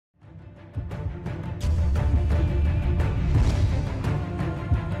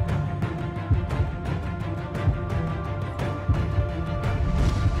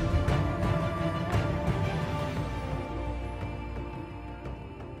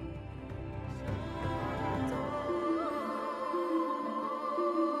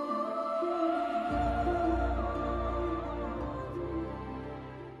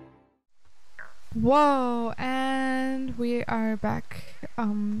Whoa, and we are back.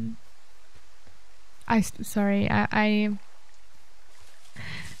 Sorry, I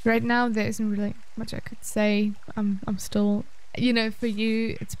right now there isn't really much I could say. I'm still, you know, for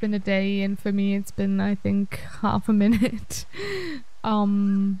you it's been a day, and for me it's been, I think, half a minute.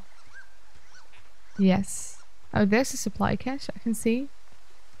 Yes. Oh, there's a supply cache I can see.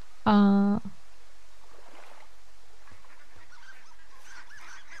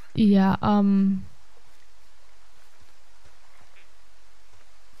 Yeah,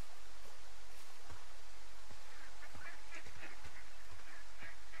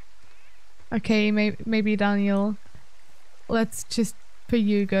 okay, maybe Daniel, let's just, for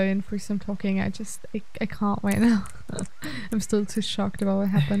you, go in for some talking. I can't right now. I'm still too shocked about what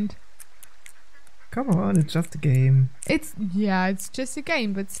happened. Come on, it's just a game. It's just a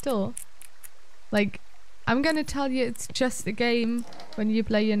game, but still. Like, I'm gonna tell you it's just a game when you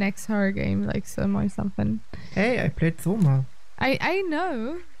play your next horror game, like Soma or something. Hey, I played Soma. I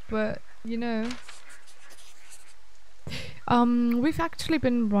know, but you know. We've actually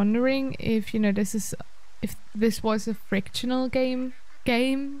been wondering if, you know, if this was a frictional game,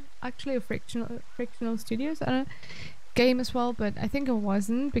 actually, a frictional studios, I don't know, game as well, but I think it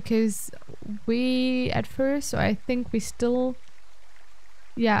wasn't, because we at first, or I think we still,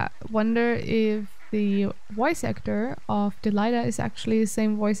 yeah, wonder if the voice actor of Delilah is actually the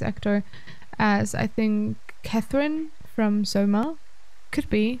same voice actor as, I think, Catherine from Soma. Could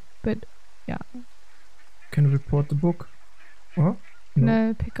be, but yeah. Can report the book. What?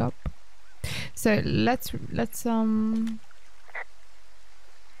 No, pick up. So let's Hey,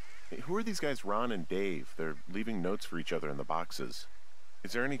 who are these guys, Ron and Dave? They're leaving notes for each other in the boxes.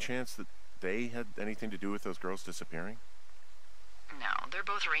 Is there any chance that they had anything to do with those girls disappearing? No, they're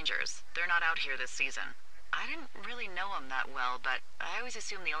both rangers. They're not out here this season. I didn't really know them that well, but I always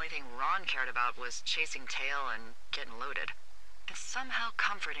assumed the only thing Ron cared about was chasing tail and getting loaded. It's somehow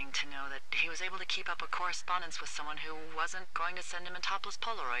comforting to know that he was able to keep up a correspondence with someone who wasn't going to send him a topless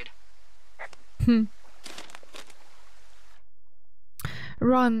Polaroid.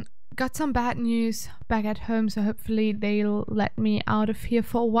 Ron, got some bad news back at home, so hopefully they'll let me out of here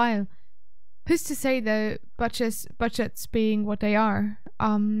for a while. Who's to say though, budgets being what they are.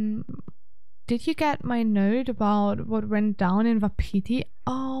 Did you get my note about what went down in Wapiti?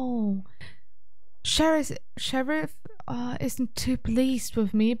 Oh, Sheriff isn't too pleased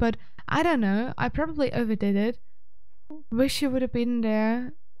with me, but I don't know, I probably overdid it. Wish you would have been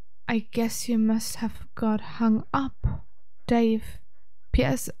there. I guess you must have got hung up. Dave.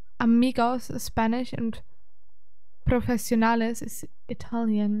 P.S. Amigos is Spanish and profesionales is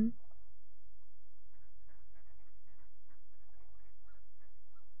Italian.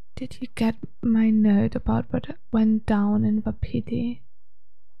 Did you get my note about what went down in Wapiti?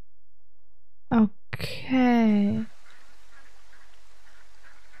 Okay.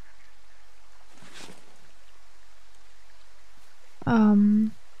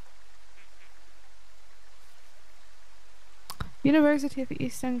 University of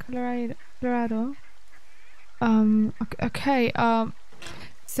Eastern Colorado. Okay.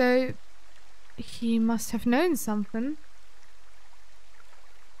 So he must have known something.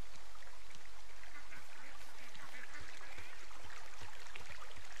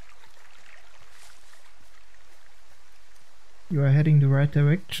 You are heading the right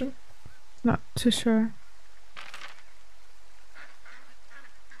direction? Not too sure.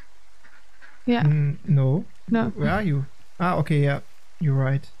 Yeah. No. No. Where are you? Ah, okay, yeah. You're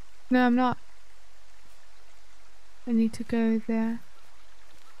right. No, I'm not. I need to go there.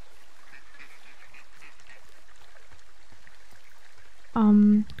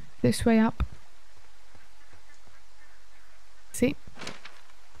 This way up. See?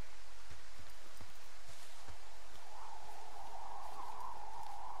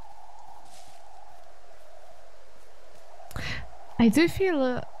 I do feel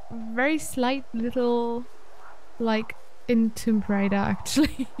a very slight little, like, in Tomb Raider,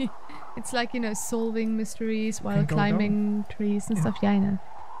 actually. It's like, you know, solving mysteries while climbing trees and stuff. Yeah, I know.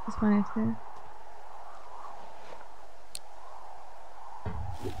 Just wanted to...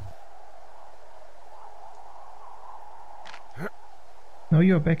 Now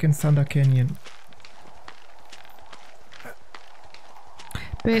you're back in Thunder Canyon.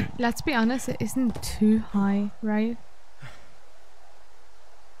 But let's be honest, it isn't too high, right?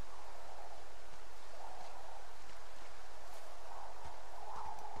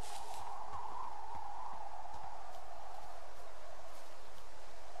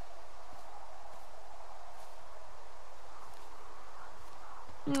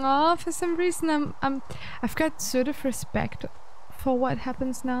 Oh, for some reason I've got sort of respect for what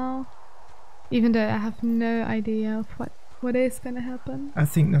happens now. Even though I have no idea of what is gonna happen. I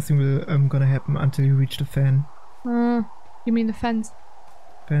think nothing will gonna happen until you reach the fan. You mean the fence?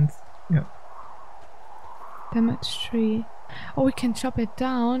 Fence? Yeah. Damaged tree. Or we can chop it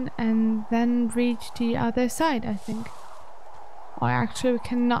down and then reach the other side, I think. Or actually we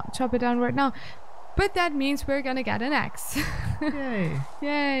cannot chop it down right now. But that means we're gonna get an axe. Yay!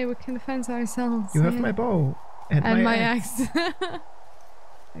 Yay, we can fence ourselves. You have my bow. And my axe.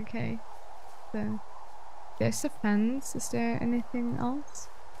 Okay. So there's the fence. Is there anything else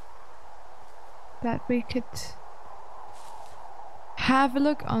that we could have a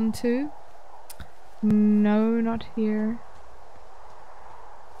look onto? No, not here.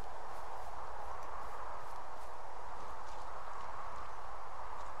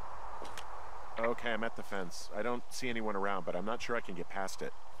 Okay, I'm at the fence. I don't see anyone around, but I'm not sure I can get past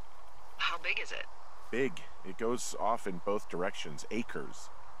it. How big is it? Big. It goes off in both directions. Acres.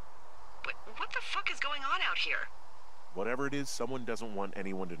 But what the fuck is going on out here? Whatever it is, someone doesn't want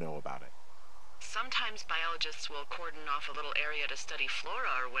anyone to know about it. Sometimes biologists will cordon off a little area to study flora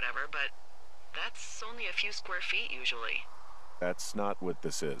or whatever, but that's only a few square feet usually. That's not what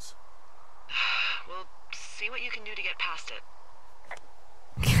this is. Well, see what you can do to get past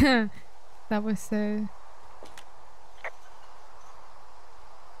it. That was so...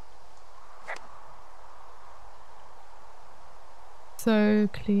 so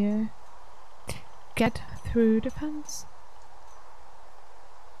clear. Get through the fence.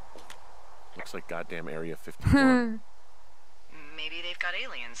 Looks like goddamn Area 51. Maybe they've got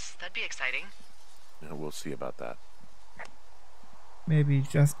aliens. That'd be exciting. Yeah, we'll see about that. Maybe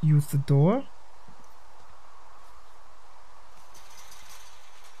just use the door?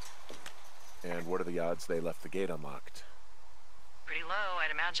 And what are the odds they left the gate unlocked? Pretty low,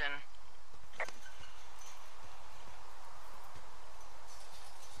 I'd imagine.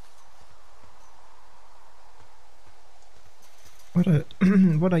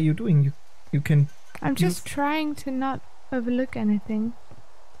 What are you doing? You can... I'm just trying to not overlook anything.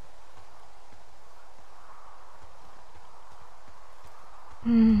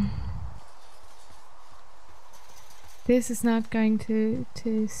 This is not going to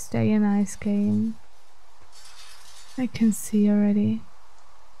stay a nice game. I can see already.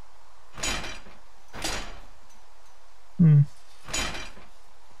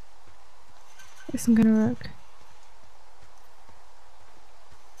 Isn't gonna work.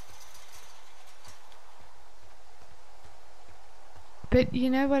 But you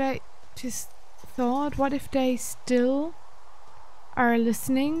know what I just thought? What if they still are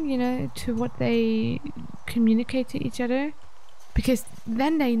listening, you know, to what they communicate to each other? Because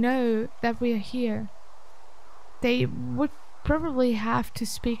then they know that we are here. They would probably have to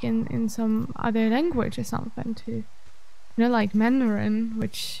speak in some other language or something to, you know, like Mandarin,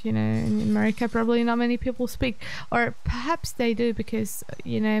 which, you know, in America probably not many people speak. Or perhaps they do because,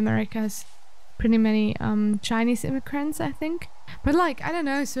 you know, America has pretty many Chinese immigrants, I think. But like, I don't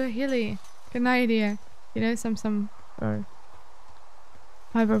know, Swahili, got no idea. You know, some or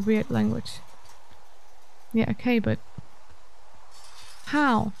however weird language. Yeah, okay, but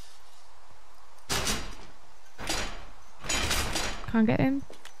how? Can't get in?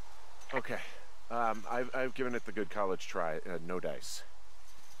 Okay. I've given it the good college try. No dice.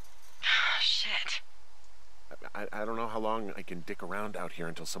 Shit. I don't know how long I can dick around out here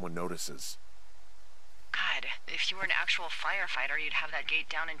until someone notices. God, if you were an actual firefighter, you'd have that gate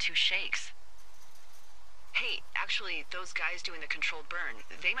down in 2 shakes. Hey, actually, those guys doing the controlled burn,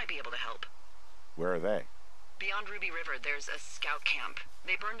 they might be able to help. Where are they? Beyond Ruby River, there's a scout camp.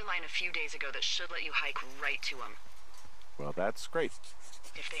 They burned a line a few days ago that should let you hike right to them. Well, that's great.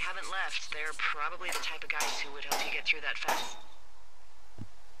 If they haven't left, they're probably the type of guys who would help you get through that fence.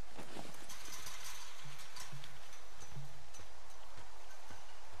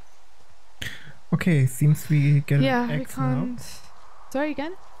 Okay, seems we get an we axe can't. now. Sorry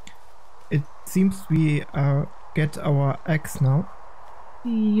again? It seems we get our axe now.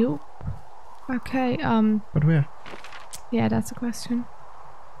 Yup. Okay, But where? yeah, that's a question.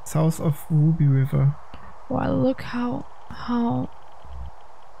 South of Ruby River. Well, look how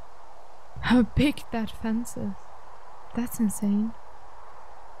big that fence is. That's insane.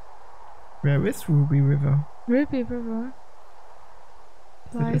 Where is Ruby River? Ruby River.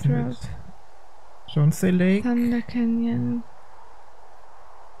 Light isn't Road. it? Johnsey Lake? Thunder Canyon.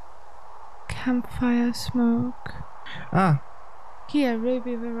 Campfire smoke. Ah, Here,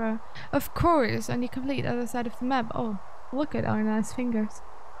 Ruby River. Of course, on the complete other side of the map. Oh, look at our nice fingers.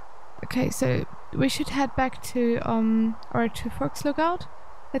 Okay, so we should head back to or to Forks Lookout,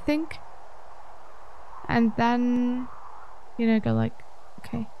 I think. And then, you know, go like,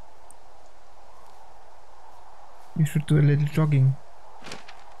 okay. You should do a little jogging.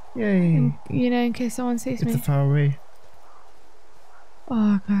 Yay! You know, in case someone sees me. It's far away.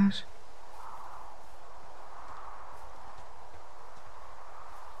 Oh gosh.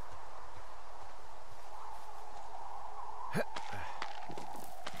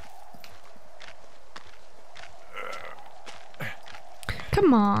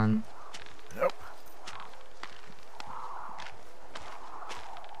 Come on. Nope.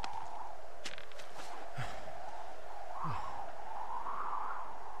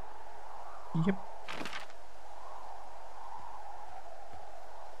 Yep.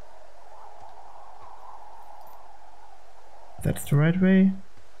 That's the right way.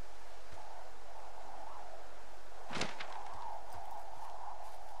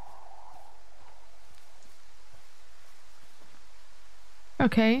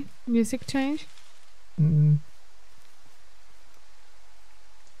 Okay, music change. Mm.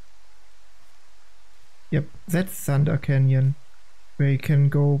 Yep, that's Thunder Canyon, where you can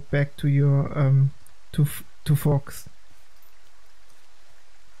go back to your to Fox.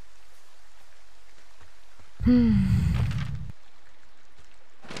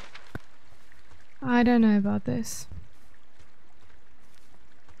 I don't know about this.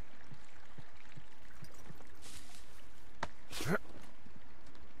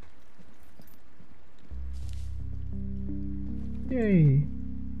 Yay!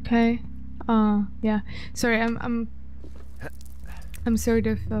 Okay. Yeah. Sorry, I'm sort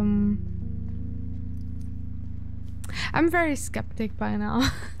of I'm very skeptic by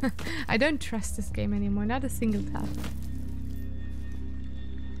now. I don't trust this game anymore, not a single tap.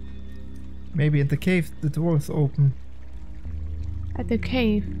 Maybe in the cave the door is open. At the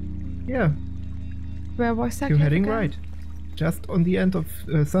cave. Yeah, Where was that you're cave heading again? right. Just on the end of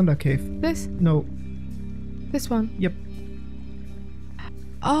Thunder Cave. This? No, This one? yep.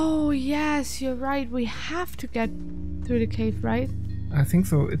 Oh yes, you're right. We have to get through the cave, right? I think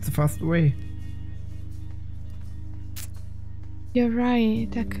so. It's the fast way. You're right.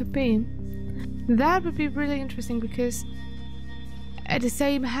 That could be. That would be really interesting because at the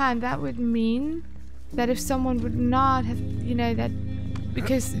same hand, that would mean that if someone would not have, you know, that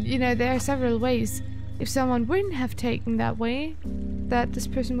because, you know, there are several ways. If someone wouldn't have taken that way, that this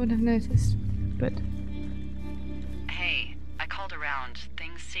person wouldn't have noticed. But Hey, I called around.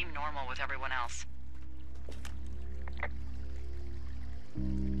 Things seem normal with everyone else.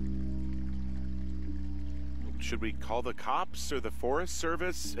 Should we call the cops or the Forest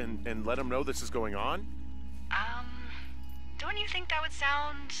Service and let them know this is going on? Don't you think that would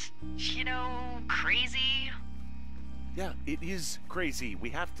sound, you know, crazy? Yeah, it is crazy. We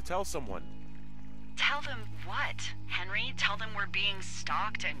have to tell someone. Tell them what, Henry? Tell them we're being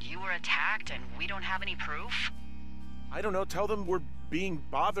stalked and you were attacked and we don't have any proof? I don't know, tell them we're being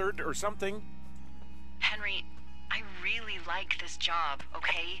bothered or something. Henry, I really like this job,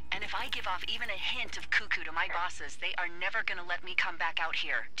 okay? And if I give off even a hint of cuckoo to my bosses, they are never gonna let me come back out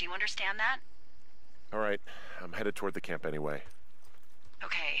here. Do you understand that? All right, I'm headed toward the camp anyway.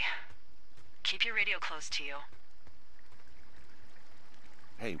 Okay. Keep your radio close to you.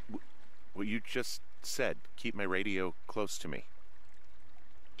 Hey, what you just said, keep my radio close to me.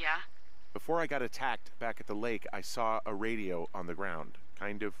 Yeah? Before I got attacked back at the lake, I saw a radio on the ground,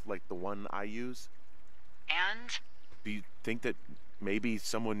 kind of like the one I use. And? Do you think that maybe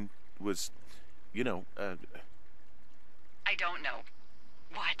someone was, you know, I don't know.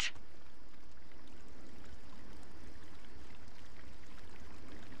 What?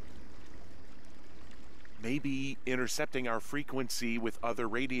 maybe intercepting our frequency with other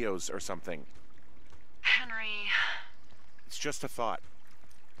radios or something? Henry... It's just a thought.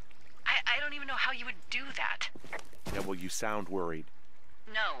 I don't even know how you would do that. Yeah, well, you sound worried.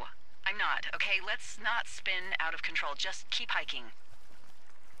 No, I'm not, okay? Let's not spin out of control. Just keep hiking.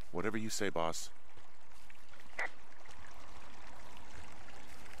 Whatever you say, boss.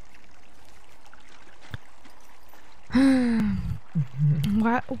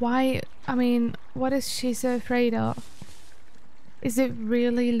 Why, I mean, what is she so afraid of? Is it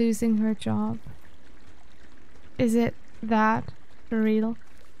really losing her job? Is it that for real?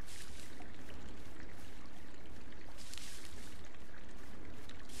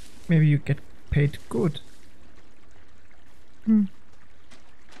 Maybe you get paid good.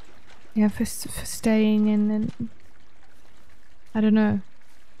 Yeah, for staying in and... I don't know.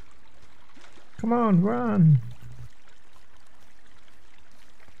 Come on, run!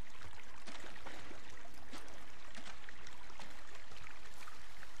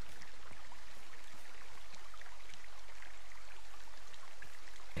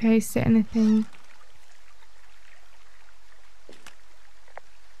 Okay, is there anything...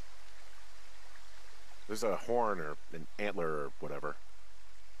 There's a horn or an antler or whatever.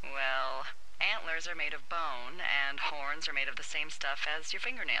 Well, antlers are made of bone, and horns are made of the same stuff as your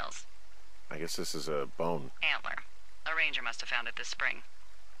fingernails. I guess this is a bone. Antler. A ranger must have found it this spring.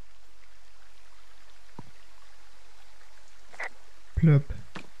 Plöp.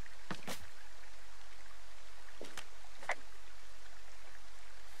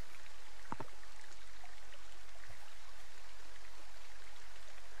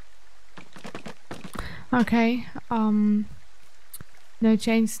 Okay, no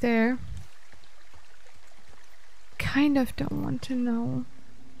change there. Kind of don't want to know.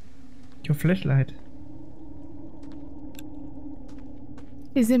 Your flashlight.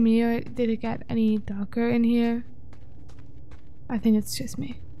 Is it me or did it get any darker in here? I think it's just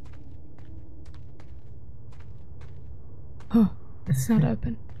me. Oh, it's not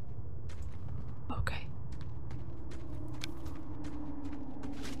open. Okay.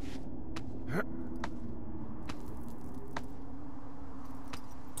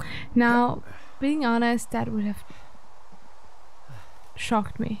 Now, being honest, that would have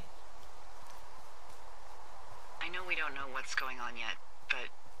shocked me. I know we don't know what's going on yet, but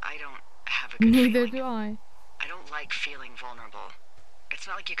I don't have a good Neither feeling. do I. I don't like feeling vulnerable. It's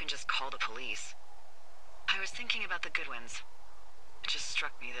not like you can just call the police. I was thinking about the Goodwins. It just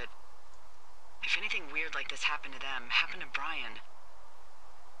struck me that if anything weird like this happened to them, happened to Brian,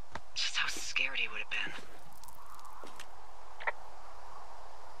 just how scared he would have been.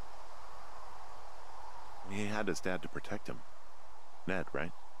 He had his dad to protect him. Ned,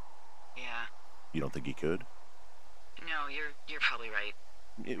 right? Yeah. You don't think he could? No, you're probably right.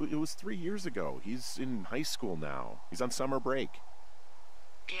 It was 3 years ago. He's in high school now. He's on summer break.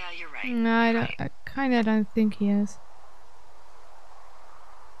 Yeah, you're right. No, I You're don't. right. I kind of don't think he is.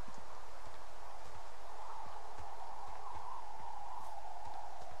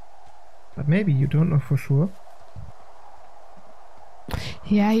 But maybe you don't know for sure.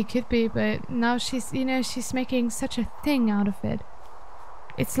 Yeah, he could be, but now she's, you know, she's making such a thing out of it.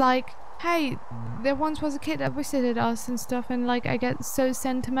 It's like, hey, there once was a kid that visited us and stuff, and like I get so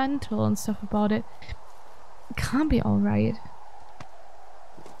sentimental and stuff about it. It can't be alright.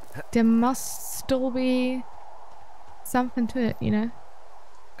 There must still be something to it, you know?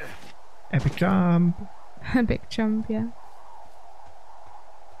 Epic jump. A big jump, yeah.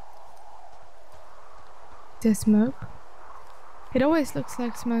 There's smoke. It always looks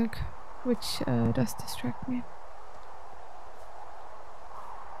like smoke, which does distract me.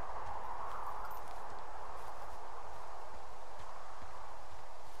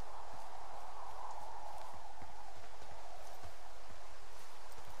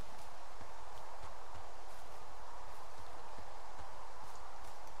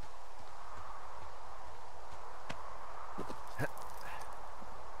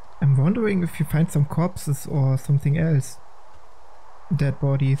 I'm wondering if you find some corpses or something else. Dead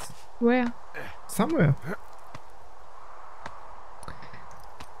bodies. Where? Somewhere.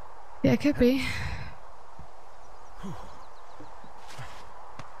 Yeah, it could be.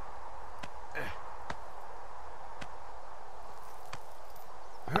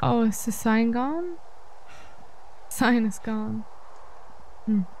 Oh, is the sign gone? Sign is gone.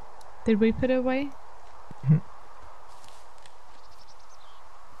 Did we put it away?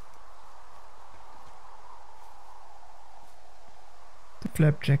 The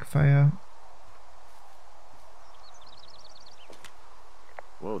flapjack fire.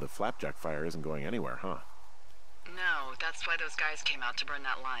 Whoa, the flapjack fire isn't going anywhere, huh? No, that's why those guys came out to burn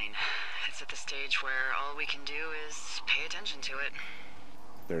that line. It's at the stage where all we can do is pay attention to it.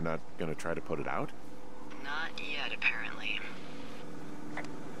 They're not gonna try to put it out? Not yet, apparently.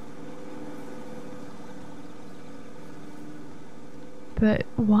 But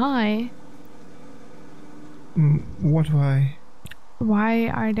why? What why? Why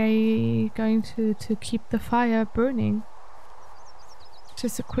are they going to keep the fire burning?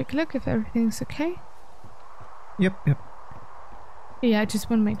 Just a quick look if everything's okay. Yep. Yeah, I just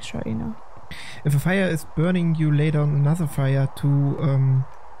want to make sure, you know. If a fire is burning, you lay down another fire to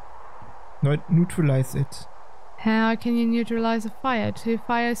neutralize it. How can you neutralize a fire? Two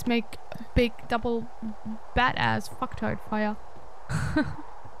fires make a big double badass fucktard fire.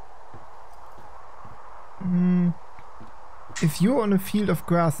 If you're on a field of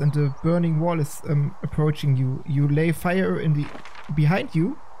grass and a burning wall is approaching you, you lay fire in the behind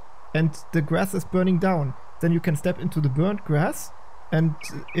you, and the grass is burning down. Then you can step into the burnt grass, and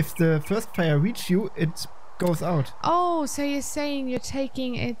if the first fire reaches you, it goes out. Oh, so you're saying you're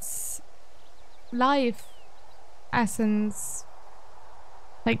taking its life essence,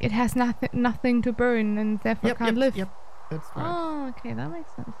 like it has nothing to burn and therefore can't live. Yep, that's right. Oh, okay, that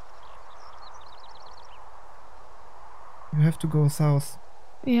makes sense. You have to go south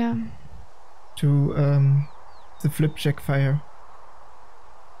Yeah. to the flipjack fire.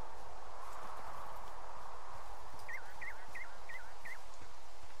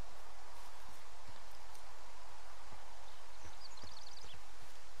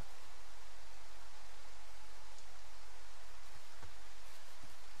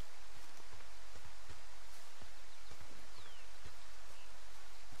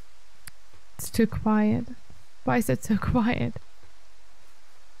 It's too quiet. Why is it so quiet?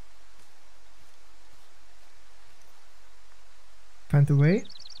 Find the way?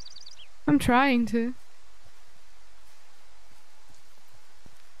 I'm trying to.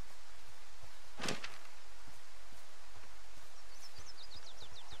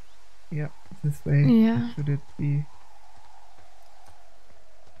 Yeah, this way. Yeah. Should it be?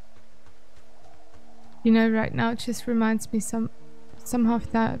 You know, right now it just reminds me somehow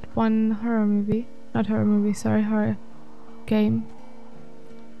of that one horror movie. Not horror movie, sorry, horror game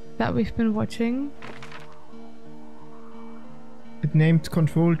that we've been watching. It named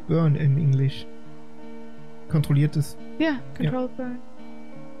Controlled Burn in English. Kontrolliertes. Yeah, Controlled Burn.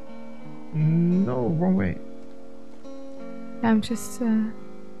 No, wrong way. I'm just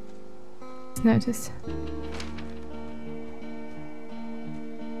noticed.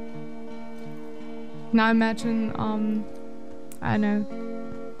 Now imagine, I don't know,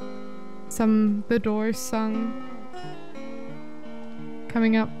 some The Doors song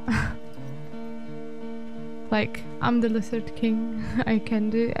coming up. Like, I'm the Lizard King, I can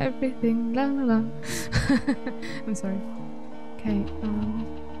do everything, la la la. I'm sorry. Okay,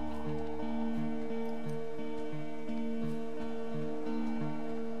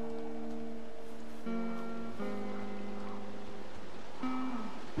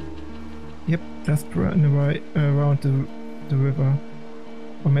 Yep, just run around the river.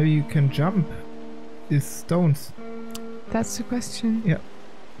 Or maybe you can jump these stones. that's the question. Yeah.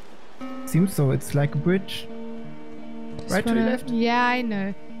 Seems so, it's like a bridge. Just Right to wanna- left? Yeah, I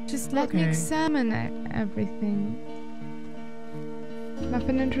know. Just let me Okay. examine everything.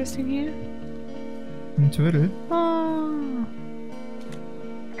 Nothing interesting here? Turtle. Oh.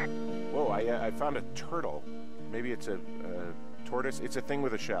 Whoa, I found a turtle. Maybe it's a tortoise. It's a thing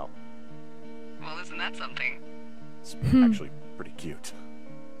with a shell. Well, isn't that something? It's Hmm. actually pretty cute.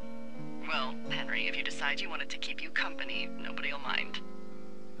 Well, Henry, if you decide you want it to keep you company, nobody'll mind.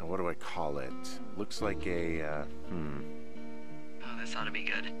 Now, what do I call it? Looks like a, Oh, this ought to be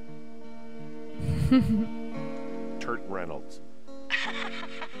good. Turt Reynolds.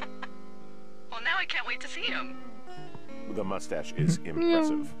 Well, now I can't wait to see him. The mustache is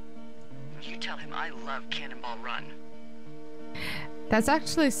impressive. You tell him I love Cannonball Run. That's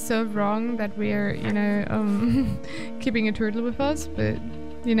actually so wrong that we're, you know, keeping a turtle with us, but,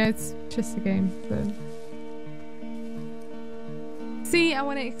 you know, it's just a game, so. See, I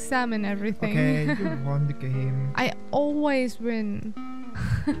want to examine everything. Okay, you won the game. I always win.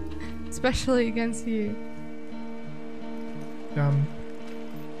 Especially against you. Jump.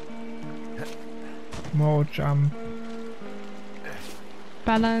 More jump.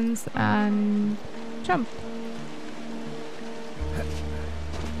 Balance and jump.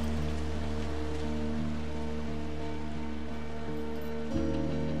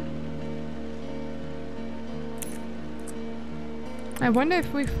 I wonder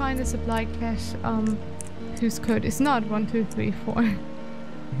if we find a supply cache whose code is not 1234.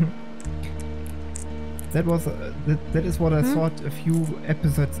 That was that is what I Huh? thought a few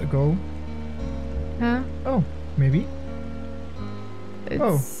episodes ago. Huh? Oh, maybe.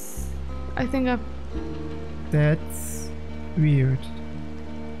 It's, I think I've... That's weird.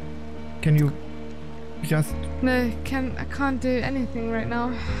 Can you just No, I can't do anything right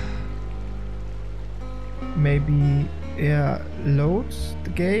now. maybe load the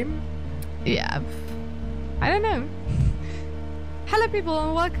game? Yeah. I don't know. Hello people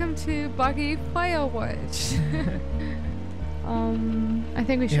and welcome to Buggy Firewatch. I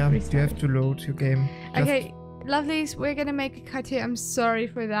think we should Yeah, restart. you have to load your game. Just- Okay, lovelies, we're gonna make a cut here. I'm sorry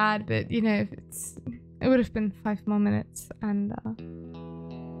for that, but you know, it would have been 5 more minutes, and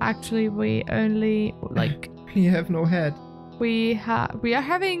actually we only like You have no head. we are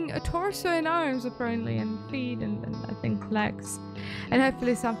having a torso and arms apparently, and feet, and I think legs, and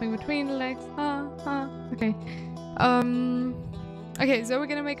hopefully something between the legs. Okay. Okay, so we're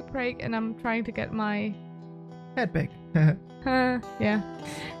gonna make a break, and I'm trying to get my Head back. yeah.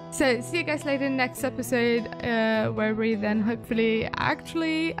 So see you guys later in the next episode, where we then hopefully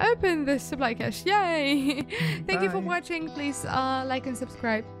actually open this supply cache. Yay! Thank you for Bye. watching. Please like and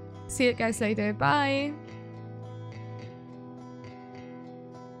subscribe. See you guys later. Bye.